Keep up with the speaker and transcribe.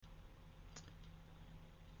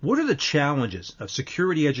What are the challenges of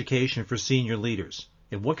security education for senior leaders,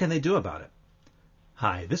 and what can they do about it?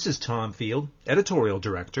 Hi, this is Tom Field, Editorial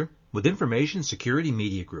Director with Information Security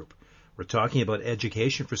Media Group. We're talking about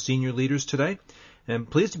education for senior leaders today, and I'm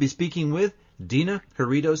pleased to be speaking with Dina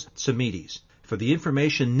Haritos Tsimides for the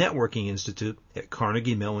Information Networking Institute at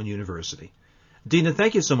Carnegie Mellon University. Dina,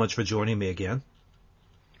 thank you so much for joining me again.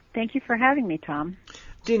 Thank you for having me, Tom.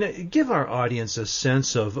 Dina, give our audience a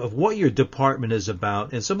sense of what your department is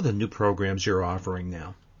about and some of the new programs you're offering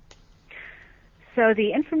now. So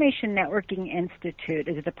the Information Networking Institute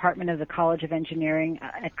is a department of the College of Engineering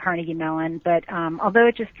at Carnegie Mellon, but although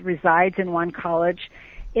it just resides in one college,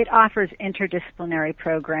 it offers interdisciplinary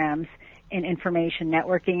programs in information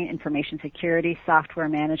networking, information security, software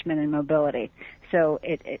management, and mobility. So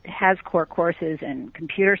it has core courses in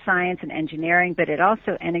computer science and engineering, but it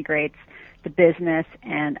also integrates the business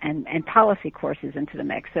and policy courses into the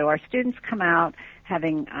mix. So our students come out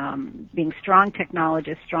having being strong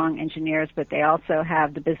technologists, strong engineers, but they also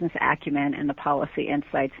have the business acumen and the policy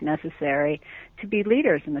insights necessary to be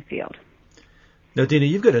leaders in the field. Now, Dina,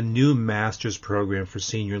 you've got a new master's program for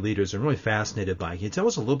senior leaders. I'm really fascinated by it. Can you tell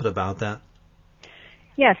us a little bit about that?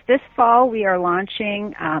 Yes, this fall we are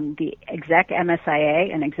launching the Exec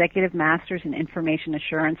MSIA, an Executive Masters in Information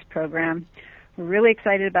Assurance program. We're really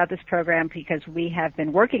excited about this program because we have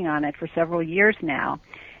been working on it for several years now.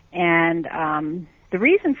 And the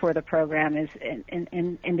reason for the program is in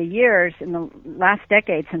the last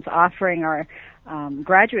decade since offering our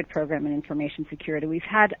graduate program in information security, we've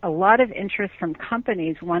had a lot of interest from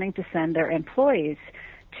companies wanting to send their employees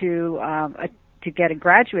to get a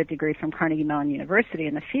graduate degree from Carnegie Mellon University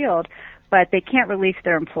in the field, but they can't release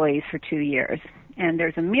their employees for 2 years. And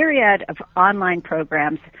there's a myriad of online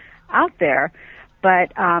programs out there,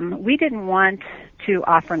 but we didn't want to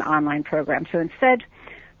offer an online program. So instead,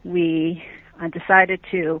 we decided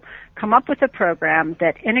to come up with a program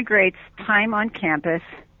that integrates time on campus,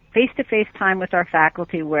 face-to-face time with our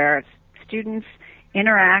faculty where students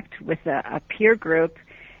interact with a peer group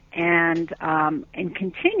and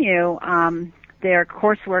continue their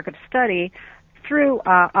coursework of study through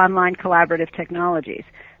online collaborative technologies.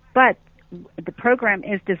 But the program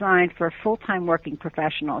is designed for full-time working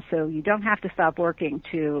professionals, so you don't have to stop working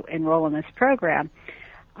to enroll in this program.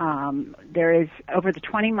 There is, over the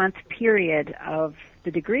 20-month period of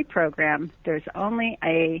the degree program, there's only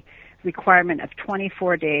a requirement of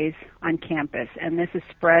 24 days on campus, and this is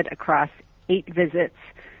spread across 8 visits.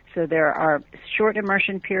 So there are short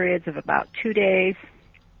immersion periods of about 2 days.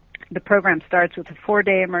 The program starts with a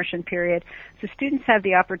 4-day immersion period. So students have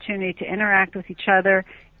the opportunity to interact with each other,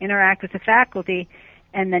 interact with the faculty,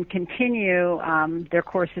 and then continue their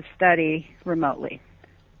course of study remotely.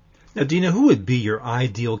 Now, Dina, who would be your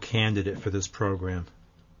ideal candidate for this program?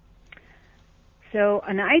 So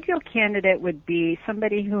an ideal candidate would be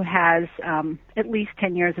somebody who has at least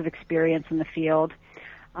 10 years of experience in the field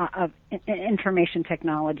of information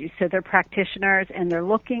technology. So they're practitioners and they're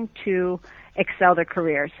looking to excel their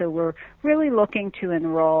career. So we're really looking to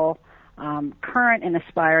enroll current and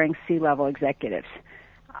aspiring C-level executives.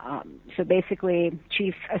 So basically,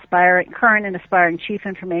 current and aspiring chief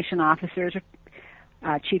information officers,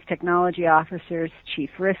 chief technology officers, chief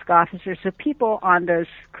risk officers, so people on those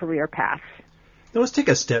career paths. Now let's take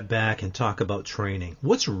a step back and talk about training.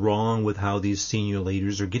 What's wrong with how these senior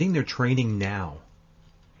leaders are getting their training now?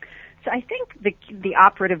 So I think the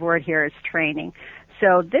operative word here is training.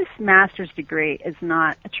 So this master's degree is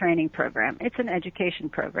not a training program. It's an education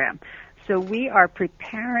program. So we are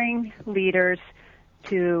preparing leaders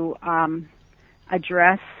to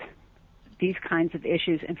address these kinds of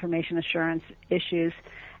issues, information assurance issues,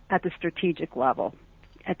 at the strategic level,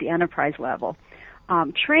 at the enterprise level.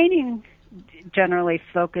 Training generally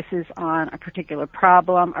focuses on a particular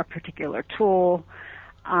problem, a particular tool,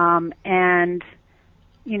 and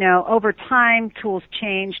over time, tools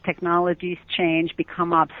change, technologies change,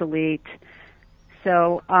 become obsolete.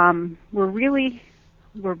 So we're really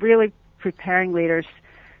preparing leaders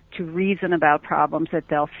to reason about problems that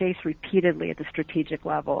they'll face repeatedly at the strategic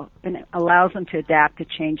level, and it allows them to adapt to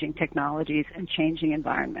changing technologies and changing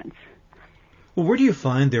environments. Well, where do you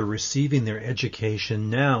find they're receiving their education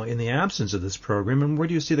now in the absence of this program, and where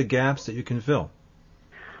do you see the gaps that you can fill?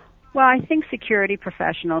 Well, I think security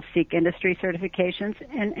professionals seek industry certifications,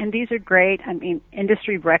 and these are great. I mean,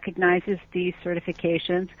 industry recognizes these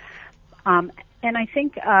certifications. And I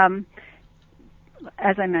think,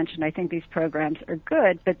 as I mentioned, I think these programs are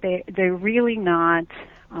good, but they're really not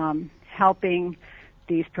helping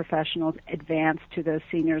these professionals advance to those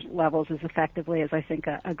senior levels as effectively as I think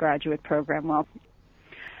a graduate program will.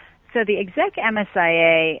 So the Exec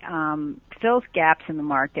MSIA fills gaps in the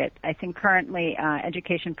market. I think currently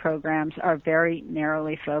education programs are very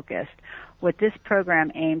narrowly focused. What this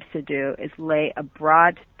program aims to do is lay a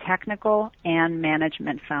broad technical and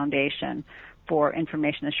management foundation for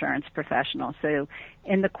information assurance professionals. So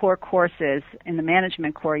in the core courses, in the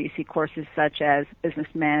management core, you see courses such as business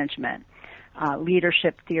management,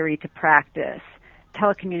 leadership theory to practice,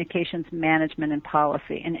 telecommunications management and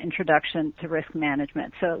policy, and introduction to risk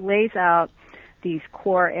management. So it lays out these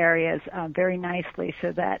core areas very nicely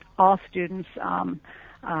so that all students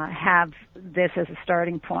have this as a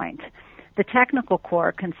starting point. The technical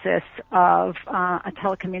core consists of a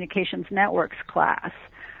telecommunications networks class,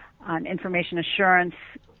 an information assurance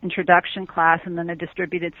introduction class, and then a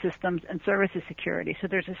distributed systems and services security. So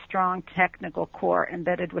there's a strong technical core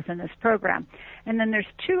embedded within this program. And then there's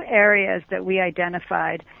two areas that we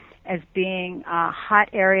identified as being hot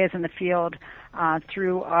areas in the field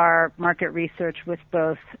through our market research with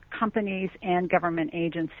both companies and government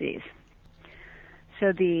agencies.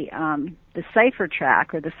 So the CIFER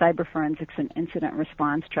track, or the Cyber Forensics and Incident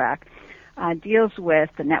Response track, deals with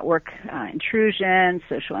the network intrusion,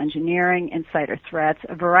 social engineering, insider threats,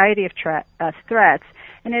 a variety of threats,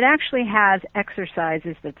 and it actually has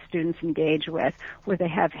exercises that students engage with where they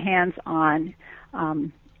have hands-on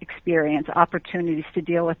experience, opportunities to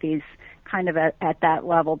deal with these kind of at that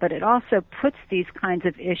level, but it also puts these kinds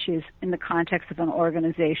of issues in the context of an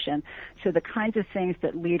organization. So the kinds of things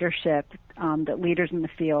that leadership, that leaders in the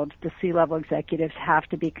field, the C-level executives have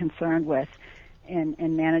to be concerned with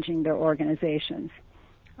in managing their organizations.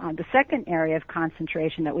 The second area of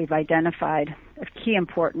concentration that we've identified of key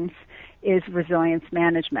importance is resilience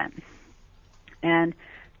management. And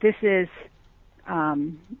this is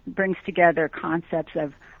brings together concepts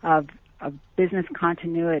of business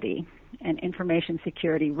continuity and information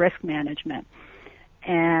security risk management.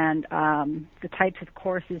 And the types of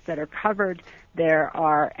courses that are covered there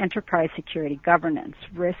are enterprise security governance,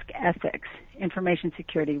 risk ethics, information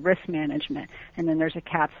security risk management, and then there's a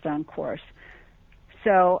capstone course.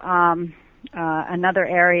 So another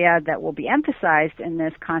area that will be emphasized in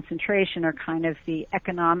this concentration are kind of the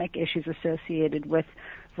economic issues associated with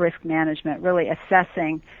risk management, really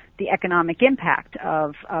assessing the economic impact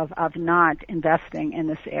of not investing in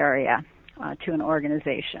this area to an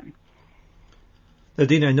organization. Now,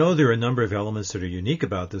 Dina, I know there are a number of elements that are unique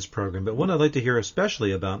about this program, but one I'd like to hear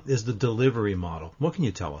especially about is the delivery model. What can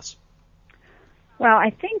you tell us? Well, I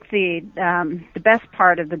think the best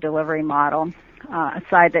part of the delivery model,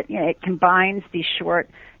 aside that it combines these short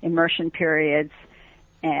immersion periods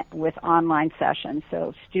with online sessions.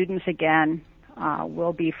 So students, again,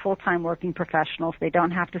 will be full-time working professionals. They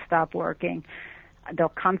don't have to stop working. They'll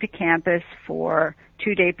come to campus for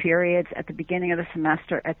 2-day periods at the beginning of the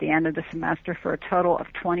semester, at the end of the semester, for a total of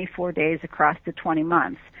 24 days across the 20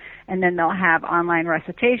 months. And then they'll have online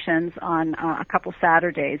recitations on a couple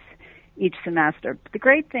Saturdays each semester. But the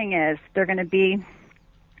great thing is they're going to be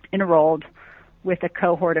enrolled with a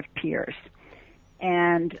cohort of peers.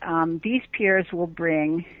 And these peers will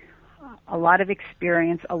bring a lot of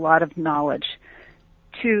experience, a lot of knowledge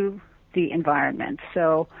to the environment.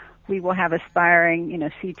 So we will have aspiring,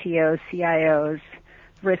 CTOs, CIOs,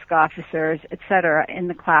 risk officers, et cetera, in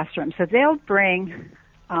the classroom. So they'll bring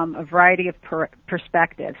a variety of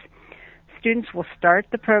perspectives. Students will start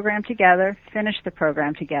the program together, finish the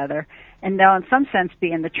program together, and they'll in some sense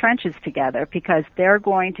be in the trenches together because they're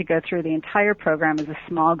going to go through the entire program as a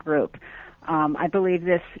small group. I believe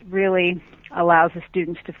this really allows the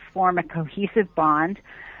students to form a cohesive bond.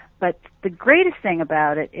 But the greatest thing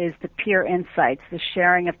about it is the peer insights, the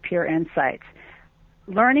sharing of peer insights.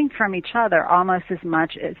 Learning from each other almost as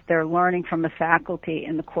much as they're learning from the faculty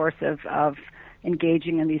in the course of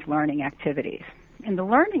engaging in these learning activities. And the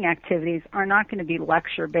learning activities are not going to be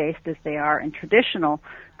lecture-based as they are in traditional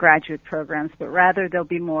graduate programs, but rather they'll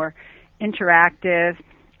be more interactive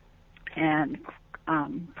and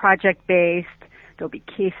project-based. There'll be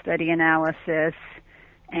case study analysis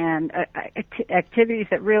and activities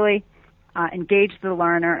that really engage the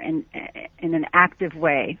learner in an active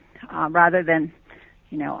way rather than,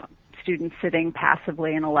 students sitting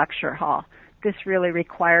passively in a lecture hall. This really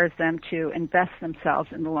requires them to invest themselves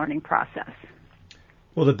in the learning process.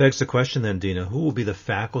 Well, that begs the question then, Dina, who will be the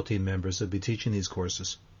faculty members that will be teaching these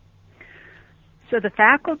courses? So the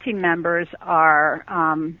faculty members are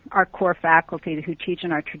our core faculty who teach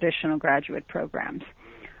in our traditional graduate programs.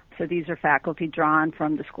 So these are faculty drawn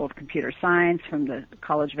from the School of Computer Science, from the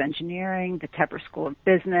College of Engineering, the Tepper School of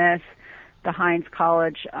Business, the Heinz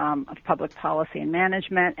College of Public Policy and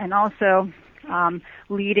Management, and also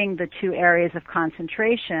leading the two areas of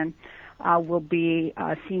concentration will be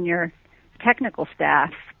senior technical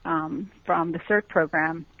staff from the CERT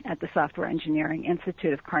program at the Software Engineering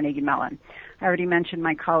Institute of Carnegie Mellon. I already mentioned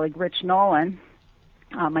my colleague Rich Nolan.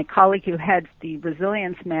 My colleague who heads the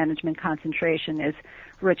Resilience Management concentration is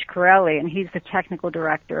Rich Corelli, and he's the technical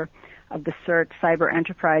director of the CERT Cyber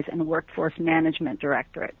Enterprise and Workforce Management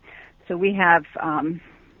Directorate. So we have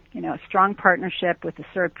a strong partnership with the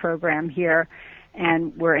CERT program here,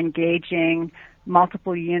 and we're engaging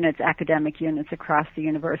multiple units, academic units across the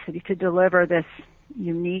university to deliver this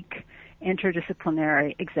unique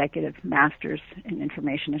interdisciplinary executive master's in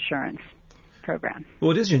information assurance program.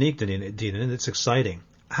 Well, it is unique, Dina, and it's exciting.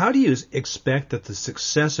 How do you expect that the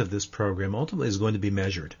success of this program ultimately is going to be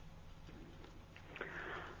measured?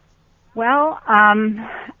 Well,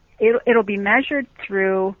 it'll be measured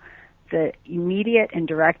through the immediate and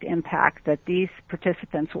direct impact that these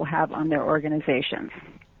participants will have on their organizations.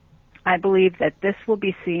 I believe that this will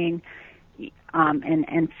be seen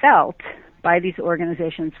and felt by these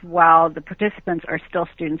organizations while the participants are still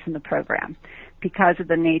students in the program because of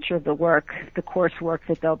the nature of the work, the coursework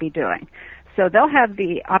that they'll be doing. So they'll have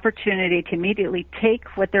the opportunity to immediately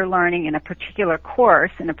take what they're learning in a particular course,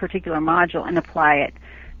 in a particular module, and apply it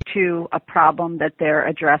to a problem that they're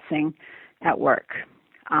addressing at work.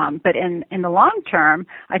 But in the long term,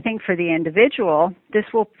 I think for the individual, this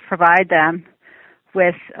will provide them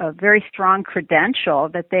with a very strong credential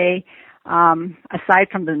that they, aside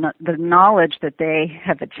from the knowledge that they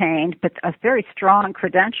have attained, but a very strong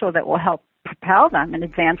credential that will help propel them and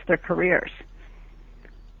advance their careers.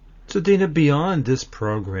 So, Dina, beyond this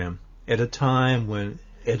program, at a time when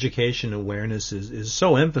education awareness is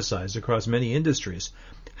so emphasized across many industries,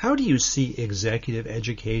 how do you see executive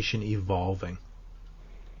education evolving?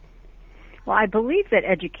 Well, I believe that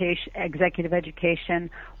executive education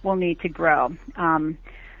will need to grow.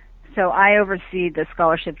 So I oversee the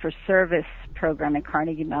Scholarship for Service program at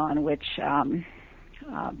Carnegie Mellon, which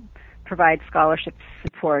provides scholarship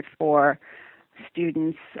support for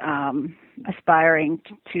students aspiring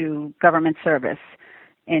to government service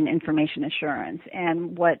in information assurance.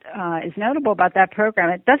 And what is notable about that program,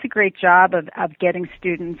 it does a great job of getting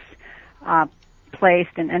students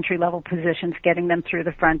placed in entry-level positions, getting them through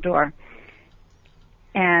the front door.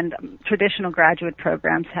 And traditional graduate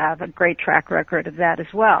programs have a great track record of that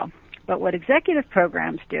as well. But what executive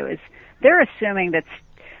programs do is they're assuming that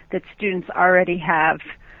students already have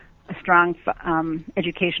a strong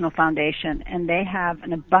educational foundation, and they have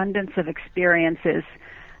an abundance of experiences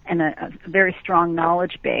and a very strong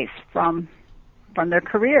knowledge base from their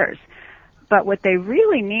careers. But what they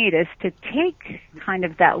really need is to take kind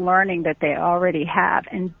of that learning that they already have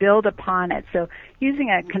and build upon it. So using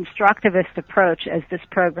a constructivist approach, as this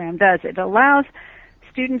program does, it allows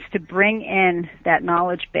students to bring in that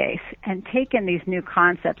knowledge base and take in these new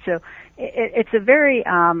concepts. So it's a very,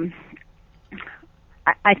 I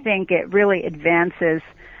think it really advances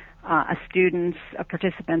a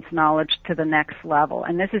participant's knowledge to the next level.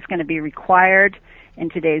 And this is going to be required in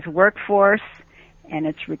today's workforce. And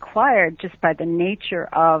it's required just by the nature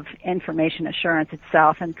of information assurance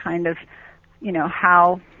itself and kind of,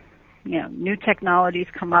 how, new technologies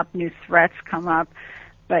come up, new threats come up.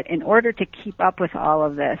 But in order to keep up with all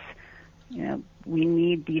of this, we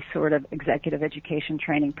need these sort of executive education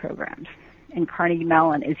training programs. And Carnegie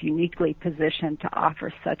Mellon is uniquely positioned to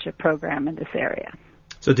offer such a program in this area.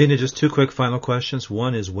 So, Dina, just two quick final questions.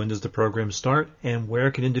 One is, when does the program start, and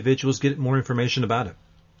where can individuals get more information about it?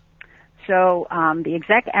 So the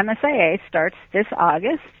Exec MSIA starts this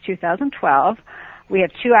August 2012. We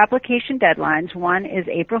have two application deadlines. One is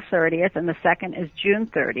April 30th, and the second is June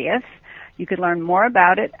 30th. You can learn more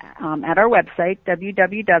about it at our website,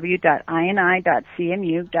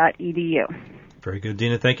 www.ini.cmu.edu. Very good,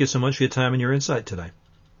 Dina. Thank you so much for your time and your insight today.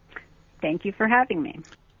 Thank you for having me.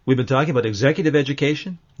 We've been talking about executive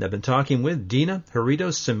education, and I've been talking with Dina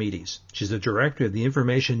Haritos-Samides. She's the director of the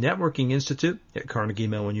Information Networking Institute at Carnegie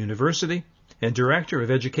Mellon University and director of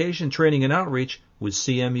Education, Training, and Outreach with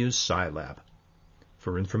CMU's SciLab.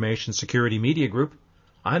 For Information Security Media Group,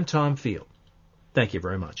 I'm Tom Field. Thank you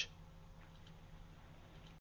very much.